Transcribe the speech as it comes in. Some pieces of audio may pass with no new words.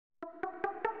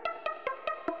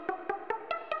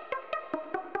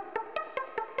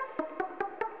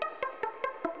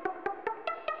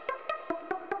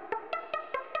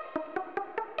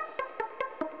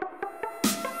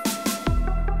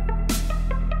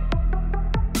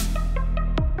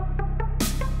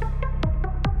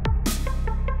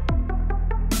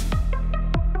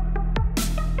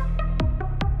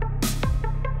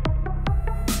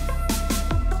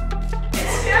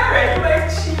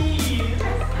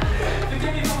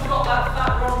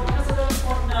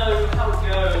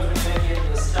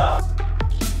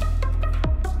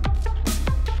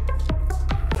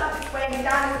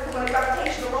Down is on a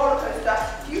gravitational roller coaster.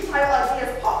 Futile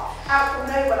ideas pop out from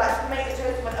nowhere like tomato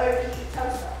toast from an overheated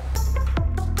toaster.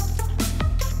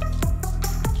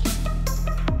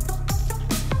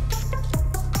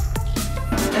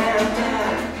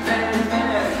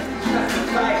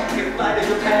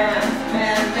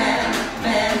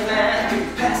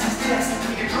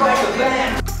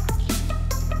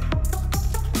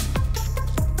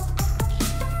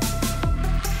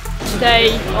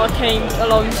 Today I came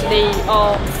along to the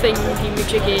art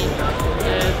thingy-majiggy.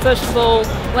 First of all,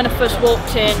 when I first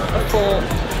walked in, I thought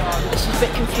this is a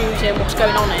bit confusing, what's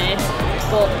going on here?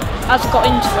 But as I got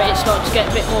into it, it started to get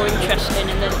a bit more interesting,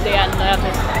 and then at the end I had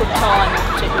a good time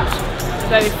because it was a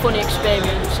very funny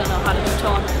experience and I had a good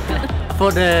time. I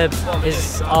thought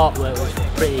his artwork was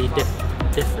pretty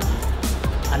different,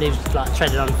 and he was like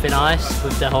treading on thin ice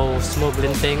with the whole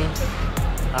smuggling thing.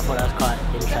 I thought that was quite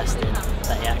interesting,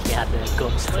 that he actually had the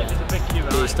guts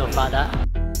to do stuff like that.